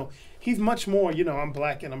brotherhood. You know, he's much more, you know, I'm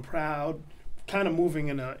black and I'm proud, kind of moving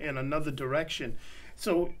in another direction.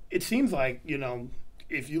 So it seems like, you know,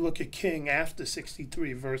 if you look at King after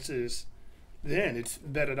 63 versus then, it's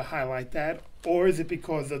better to highlight that. Or is it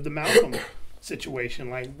because of the Malcolm situation?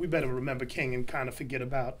 Like, we better remember King and kind of forget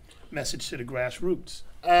about message to the grassroots.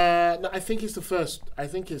 No, I think it's the first. I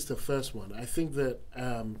think it's the first one. I think that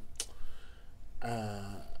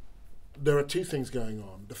there are two things going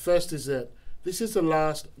on. The first is that this is the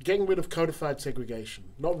last, getting rid of codified segregation,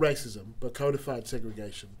 not racism, but codified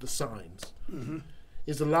segregation, the signs,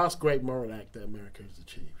 is the last great moral act that America has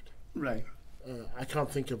achieved. Right. I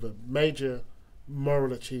can't think of a major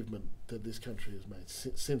moral achievement that this country has made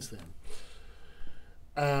since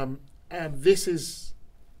then. And this is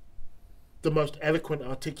the most eloquent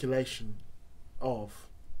articulation of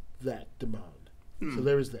that demand. So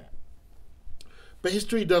there is that. But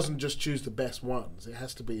history doesn't just choose the best ones. It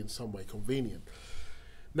has to be in some way convenient.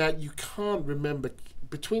 Now, you can't remember,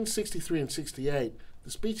 between 63 and 68,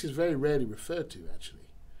 the speech is very rarely referred to, actually.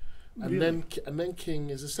 And Really? then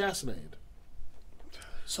King is assassinated.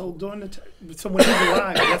 So during so when he's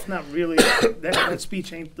alive, that's not really, that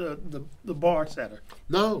speech ain't the bar setter.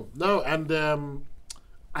 No, and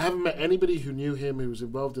I haven't met anybody who knew him, who was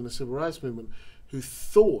involved in the civil rights movement, who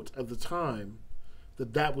thought at the time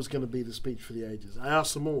that was going to be the speech for the ages. I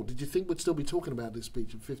asked them all, did you think we'd still be talking about this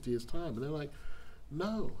speech in 50 years' time? And they're like,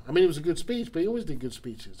 no. I mean, it was a good speech, but he always did good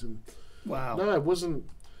speeches. And wow. No, it wasn't,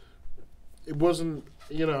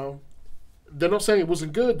 you know, they're not saying it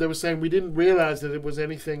wasn't good. They were saying we didn't realize that it was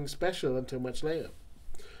anything special until much later.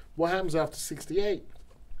 What happens after 68?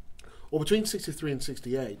 Or between 63 and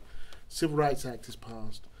 68, Civil Rights Act is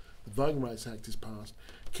passed, the Voting Rights Act is passed.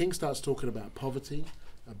 King starts talking about poverty,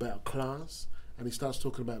 about class, and he starts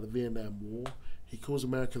talking about the Vietnam War. He calls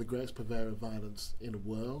America the greatest purveyor of violence in the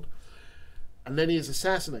world. And then he is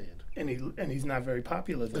assassinated. And he's not very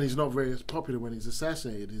popular then. And he's not very popular when he's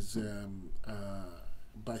assassinated.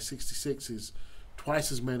 By 66, is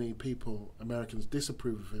twice as many people, Americans,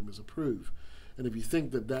 disapprove of him as approve. And if you think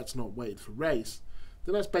that that's not weighted for race,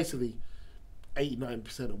 then that's basically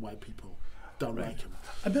 89% of white people don't like him.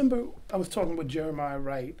 I remember I was talking with Jeremiah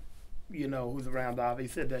Wright, who's around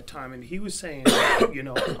obviously at that time, and he was saying,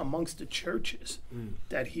 amongst the churches,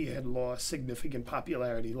 that he had lost significant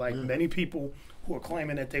popularity. Like many people who are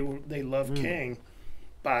claiming that they love King,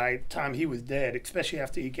 by the time he was dead, especially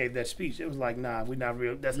after he gave that speech, it was like, nah, we're not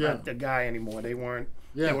real. That's not the guy anymore. They weren't.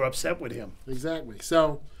 They were upset with him. Exactly.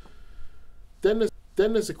 So then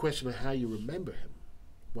there's a question of how you remember him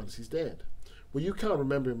once he's dead. Well, you can't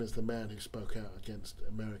remember him as the man who spoke out against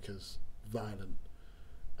America's violent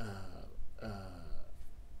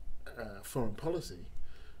foreign policy,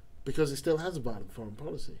 because it still has a violent foreign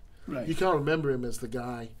policy. Right. You can't remember him as the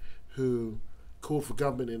guy who called for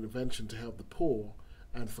government intervention to help the poor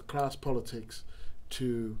and for class politics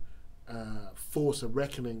to force a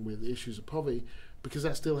reckoning with issues of poverty, because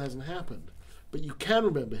that still hasn't happened. But you can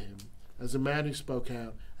remember him as a man who spoke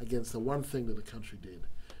out against the one thing that the country did,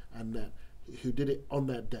 and who did it on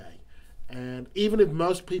that day. And even if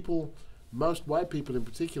most white people in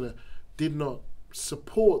particular, did not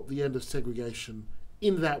support the end of segregation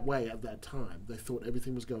in that way at that time, they thought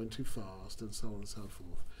everything was going too fast and so on and so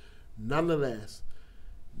forth. Nonetheless,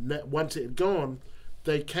 once it had gone,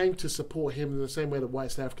 they came to support him in the same way that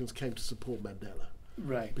white South Africans came to support Mandela.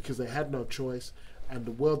 Right. Because they had no choice, and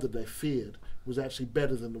the world that they feared was actually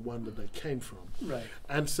better than the one that they came from. Right.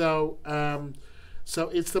 And so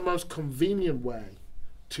it's the most convenient way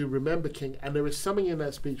to remember King, and there is something in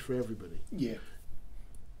that speech for everybody. Yeah.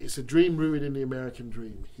 It's a dream rooted in the American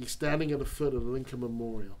dream. He's standing at the foot of the Lincoln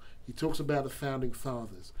Memorial. He talks about the founding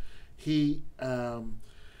fathers.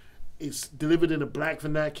 It's delivered in a black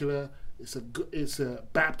vernacular. It's a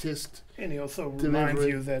Baptist. And he also delivery. Reminds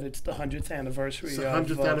you that it's the 100th anniversary of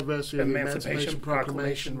the Emancipation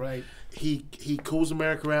Proclamation. Right. He calls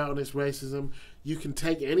America out on its racism. You can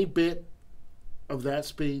take any bit of that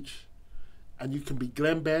speech, and you can be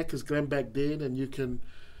Glenn Beck, as Glenn Beck did, and you can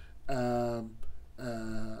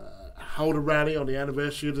hold a rally on the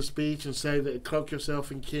anniversary of the speech and say that cloak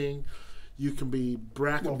yourself in King. You can be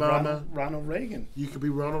Barack Obama. Ronald Reagan. You can be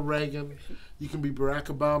Ronald Reagan. You can be Barack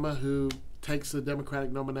Obama, who takes the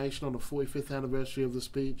Democratic nomination on the 45th anniversary of the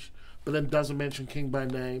speech, but then doesn't mention King by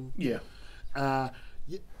name. Yeah.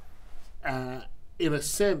 In a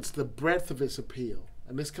sense, the breadth of its appeal,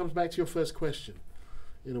 and this comes back to your first question,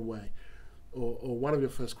 in a way, or one of your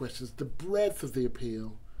first questions, the breadth of the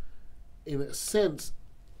appeal, in a sense,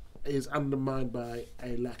 is undermined by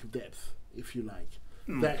a lack of depth, if you like.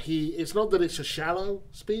 That it's not that it's a shallow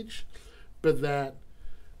speech, but that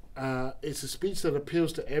it's a speech that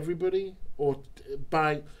appeals to everybody, or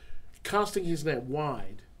by casting his net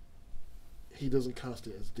wide, he doesn't cast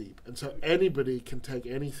it as deep. And so anybody can take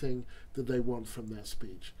anything that they want from that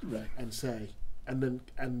speech, right, and say, and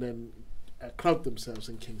then cloak themselves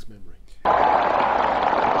in King's memory.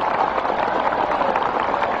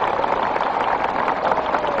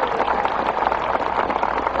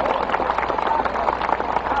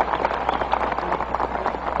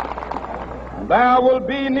 There will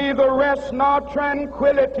be neither rest nor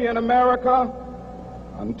tranquility in America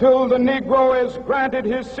until the Negro is granted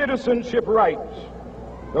his citizenship rights.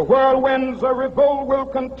 The whirlwinds of revolt will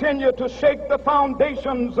continue to shake the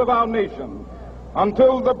foundations of our nation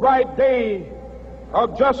until the bright day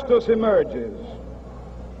of justice emerges.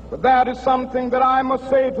 But that is something that I must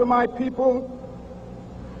say to my people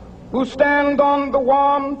who stand on the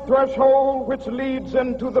warm threshold which leads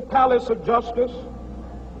into the palace of justice.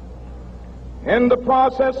 In the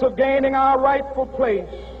process of gaining our rightful place,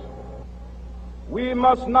 we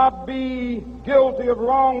must not be guilty of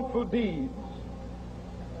wrongful deeds.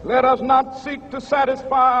 Let us not seek to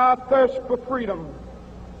satisfy our thirst for freedom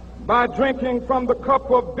by drinking from the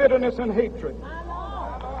cup of bitterness and hatred.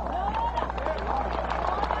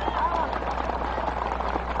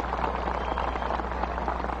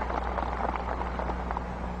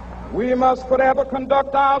 We must forever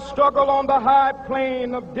conduct our struggle on the high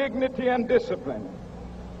plane of dignity and discipline.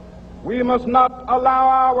 We must not allow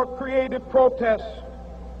our creative protests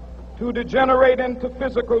to degenerate into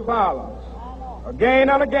physical violence. Again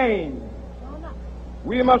and again,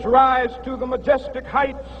 we must rise to the majestic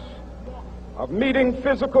heights of meeting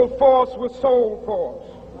physical force with soul force.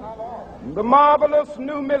 The marvelous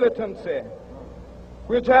new militancy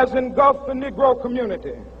which has engulfed the Negro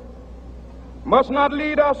community must not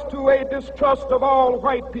lead us to a distrust of all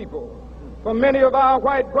white people. For many of our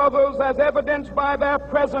white brothers, as evidenced by their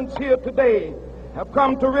presence here today, have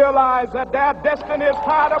come to realize that their destiny is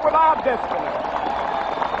tied up with our destiny.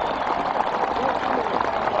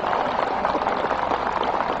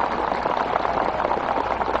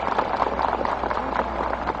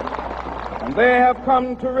 And they have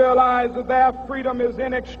come to realize that their freedom is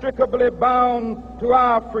inextricably bound to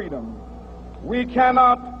our freedom. We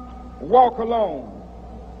cannot walk alone.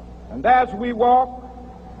 And as we walk,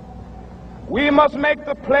 we must make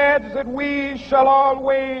the pledge that we shall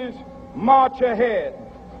always march ahead.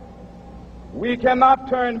 We cannot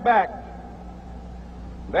turn back.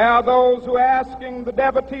 There are those who are asking the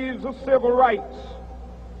devotees of civil rights,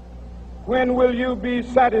 when will you be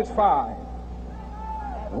satisfied?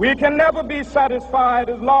 We can never be satisfied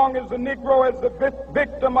as long as the Negro is the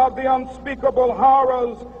victim of the unspeakable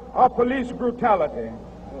horrors of police brutality.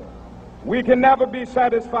 We can never be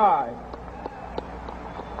satisfied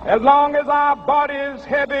as long as our body is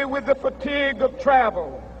heavy with the fatigue of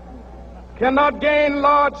travel, cannot gain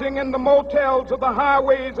lodging in the motels of the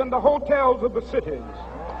highways and the hotels of the cities.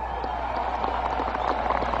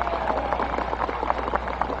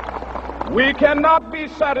 We cannot be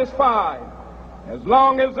satisfied as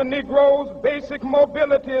long as the Negro's basic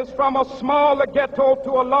mobility is from a smaller ghetto to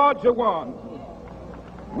a larger one.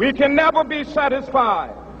 We can never be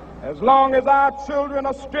satisfied as long as our children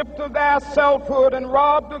are stripped of their selfhood and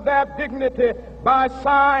robbed of their dignity by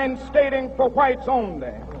signs stating for whites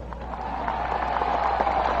only.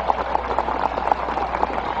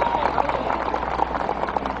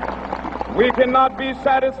 We cannot be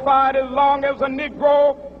satisfied as long as a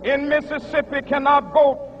Negro in Mississippi cannot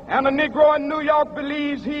vote and a Negro in New York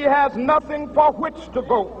believes he has nothing for which to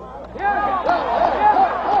vote.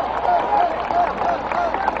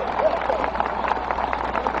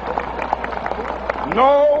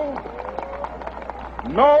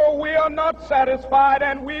 No, we are not satisfied,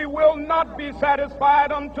 and we will not be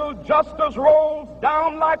satisfied until justice rolls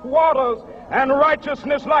down like waters and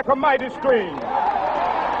righteousness like a mighty stream.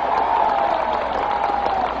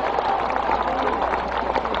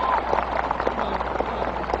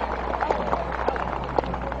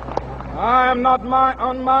 I am not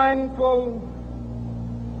unmindful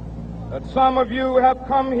that some of you have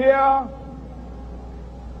come here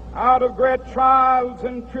out of great trials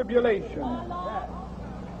and tribulations.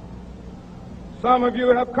 Some of you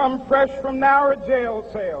have come fresh from narrow jail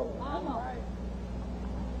cells.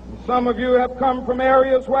 Some of you have come from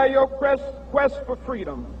areas where your quest for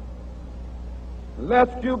freedom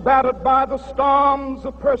left you battered by the storms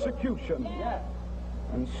of persecution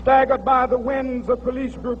and staggered by the winds of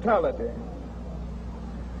police brutality.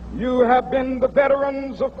 You have been the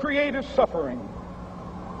veterans of creative suffering.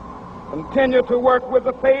 Continue to work with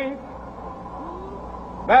the faith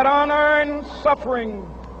that unearned suffering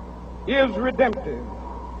is redemptive.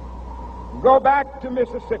 Go back to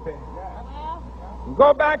Mississippi.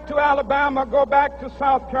 Go back to Alabama. Go back to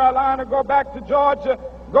South Carolina. Go back to Georgia.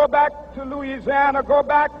 Go back to Louisiana. Go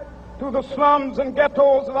back to the slums and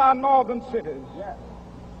ghettos of our northern cities.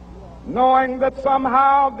 Knowing that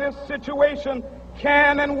somehow this situation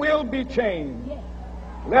can and will be changed.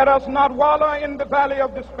 Let us not wallow in the valley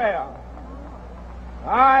of despair.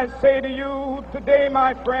 I say to you today,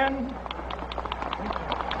 my friend,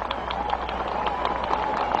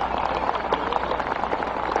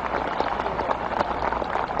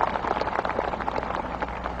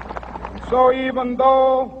 so even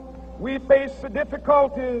though we face the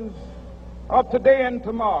difficulties of today and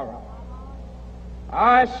tomorrow,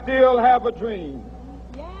 I still have a dream.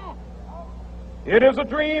 It is a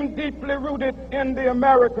dream deeply rooted in the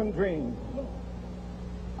American dream.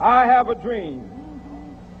 I have a dream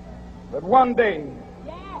that one day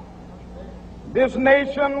this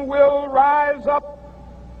nation will rise up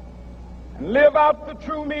and live out the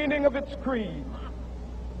true meaning of its creed.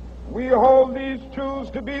 We hold these truths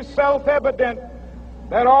to be self-evident,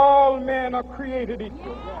 that all men are created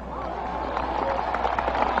equal.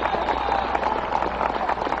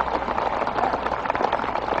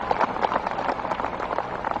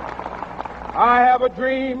 I have a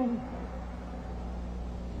dream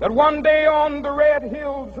that one day on the red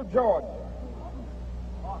hills of Georgia,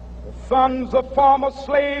 the sons of former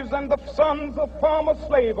slaves and the sons of former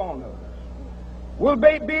slave owners will be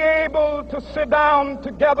able to sit down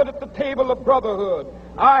together at the table of brotherhood.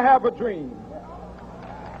 I have a dream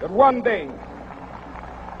that one day,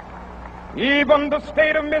 even the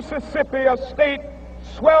state of Mississippi, a state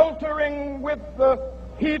sweltering with the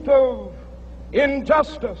heat of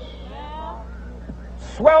injustice,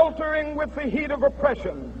 sweltering with the heat of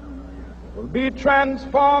oppression, will be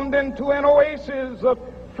transformed into an oasis of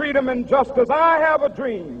freedom and justice. I have a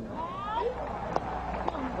dream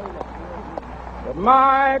that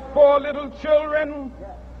my 4 little children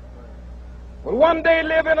will one day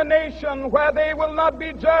live in a nation where they will not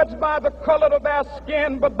be judged by the color of their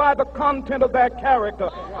skin, but by the content of their character.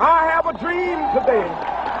 I have a dream today.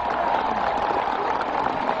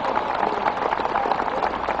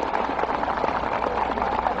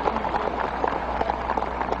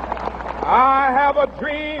 I have a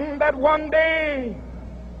dream that one day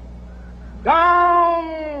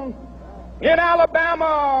down in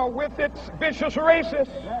Alabama, with its vicious racists,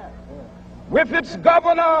 with its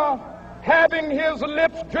governor having his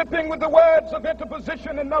lips dripping with the words of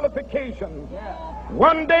interposition and nullification,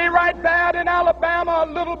 one day right there in Alabama,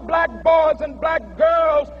 little black boys and black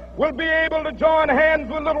girls will be able to join hands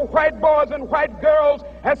with little white boys and white girls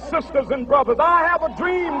as sisters and brothers. I have a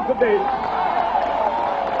dream today.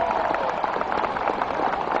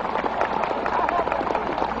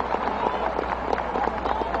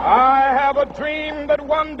 I have a dream that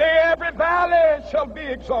one day every valley shall be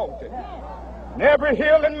exalted, and every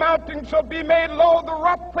hill and mountain shall be made low. The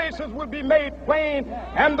rough places will be made plain,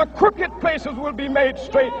 and the crooked places will be made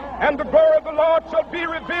straight. And the glory of the Lord shall be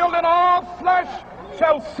revealed, and all flesh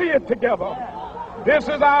shall see it together. This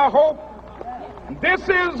is our hope. This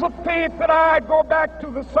is the faith that I go back to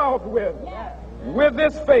the South with. With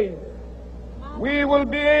this faith, we will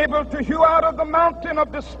be able to hew out of the mountain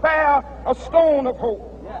of despair a stone of hope.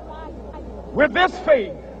 With this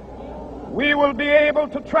faith, we will be able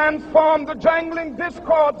to transform the jangling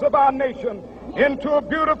discords of our nation into a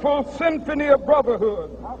beautiful symphony of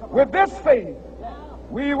brotherhood. With this faith,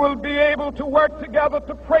 we will be able to work together,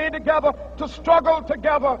 to pray together, to struggle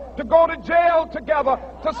together, to go to jail together,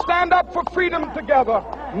 to stand up for freedom together,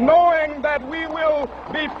 knowing that we will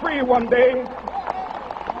be free one day.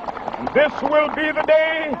 This will be the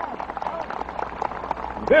day.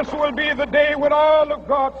 This will be the day when all of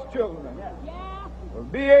God's children will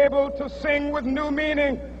be able to sing with new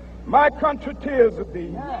meaning, "My country, tears of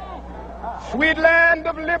thee. Sweet land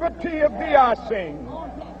of liberty, of thee I sing.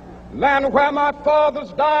 Land where my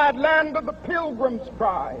fathers died, land of the pilgrim's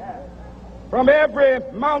pride. From every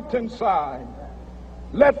mountainside,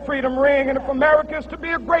 let freedom ring. And if America is to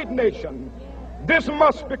be a great nation, this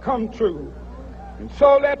must become true. And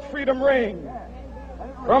so let freedom ring.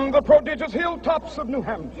 From the prodigious hilltops of New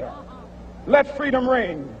Hampshire, let freedom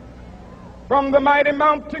ring. From the mighty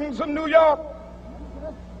mountains of New York,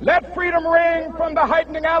 let freedom ring. From the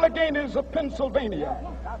heightening Alleghenies of Pennsylvania,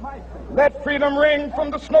 let freedom ring.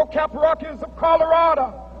 From the snow-capped Rockies of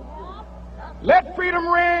Colorado, let freedom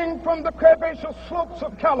ring. From the curvaceous slopes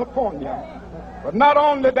of California. But not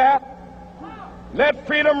only that, let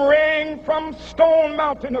freedom ring from Stone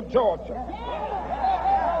Mountain of Georgia.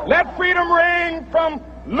 Let freedom ring from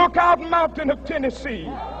Lookout Mountain of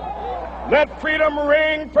Tennessee. Let freedom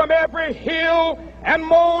ring from every hill and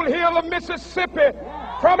molehill of Mississippi,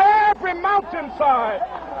 from every mountainside.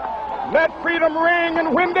 Let freedom ring.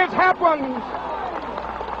 And when this happens,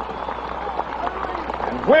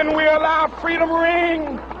 and when we allow freedom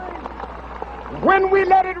ring, when we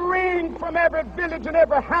let it ring from every village and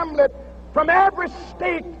every hamlet, from every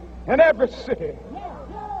state and every city,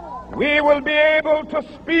 we will be able to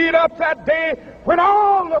speed up that day when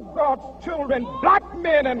all of God's children, black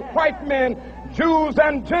men and white men, Jews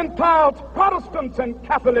and Gentiles, Protestants and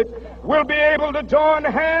Catholics, will be able to join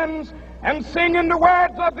hands and sing in the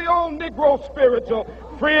words of the old Negro spiritual,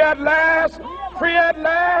 "Free at last, free at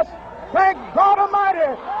last. Thank God Almighty,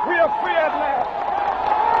 we are free at last."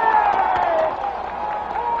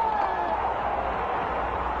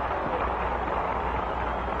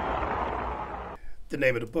 The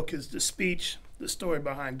name of the book is The Speech, the story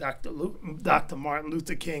behind Dr. Martin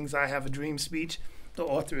Luther King's I Have a Dream speech. The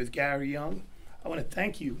author is Gary Younge. I want to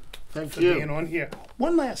thank you for being on here.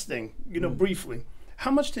 One last thing, briefly. How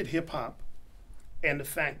much did hip-hop and the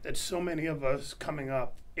fact that so many of us coming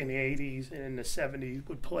up in the 80s and in the 70s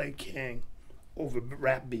would play King over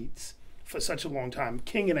rap beats for such a long time,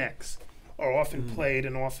 King and X are often played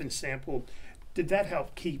and often sampled. Did that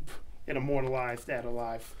help keep and immortalize that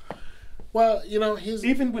alive? Well,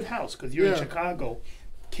 even with house, because you're in Chicago,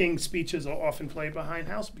 King's speeches are often played behind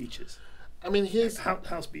house beaches. I mean, here's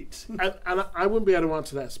house beats. and I wouldn't be able to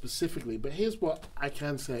answer that specifically, but here's what I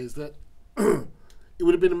can say is that it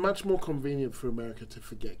would have been much more convenient for America to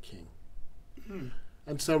forget King.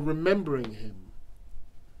 And so remembering him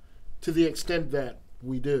to the extent that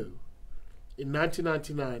we do, in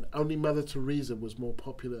 1999, only Mother Teresa was a more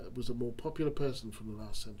popular person from the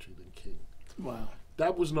last century than King. Wow.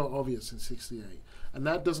 That was not obvious in '68, and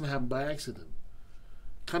that doesn't happen by accident.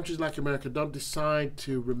 countries like America don't decide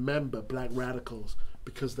to remember black radicals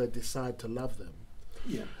because they decide to love them.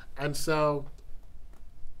 Yeah. And so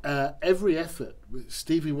every effort, with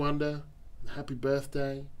Stevie Wonder, Happy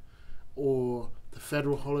Birthday, or the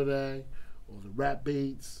federal holiday, or the rap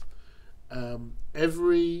beats,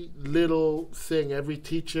 every little thing, every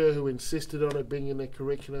teacher who insisted on it being in their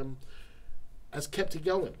curriculum has kept it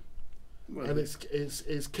going. Well, And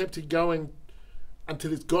it's kept it going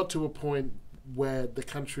until it's got to a point where the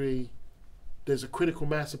country, there's a critical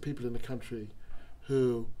mass of people in the country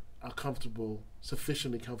who are comfortable,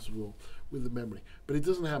 sufficiently comfortable with the memory. But it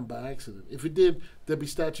doesn't happen by accident. If it did, there'd be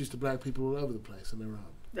statues to black people all over the place, and there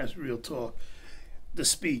aren't. That's real talk. The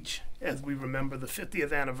speech, as we remember the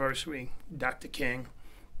 50th anniversary, Dr. King,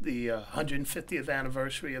 the 150th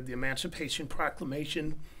anniversary of the Emancipation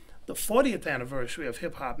Proclamation, the 40th anniversary of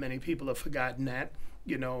hip-hop. Many people have forgotten that,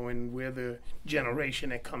 you know, and we're the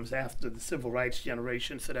generation that comes after the civil rights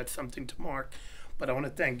generation, so that's something to mark. But I want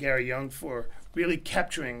to thank Gary Younge for really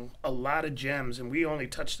capturing a lot of gems, and we only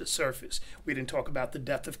touched the surface. We didn't talk about the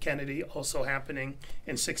death of Kennedy, also happening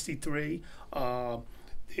in '63.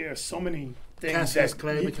 There are so many things. Cassius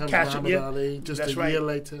Clay becomes Muhammad Ali just a year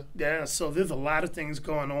later. Yeah, so there's a lot of things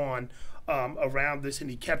going on around this, and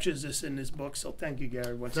he captures this in his book. So thank you,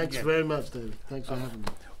 Gary, once again. Thanks very much, David. Thanks for having me.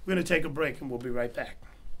 We're going to take a break, and we'll be right back.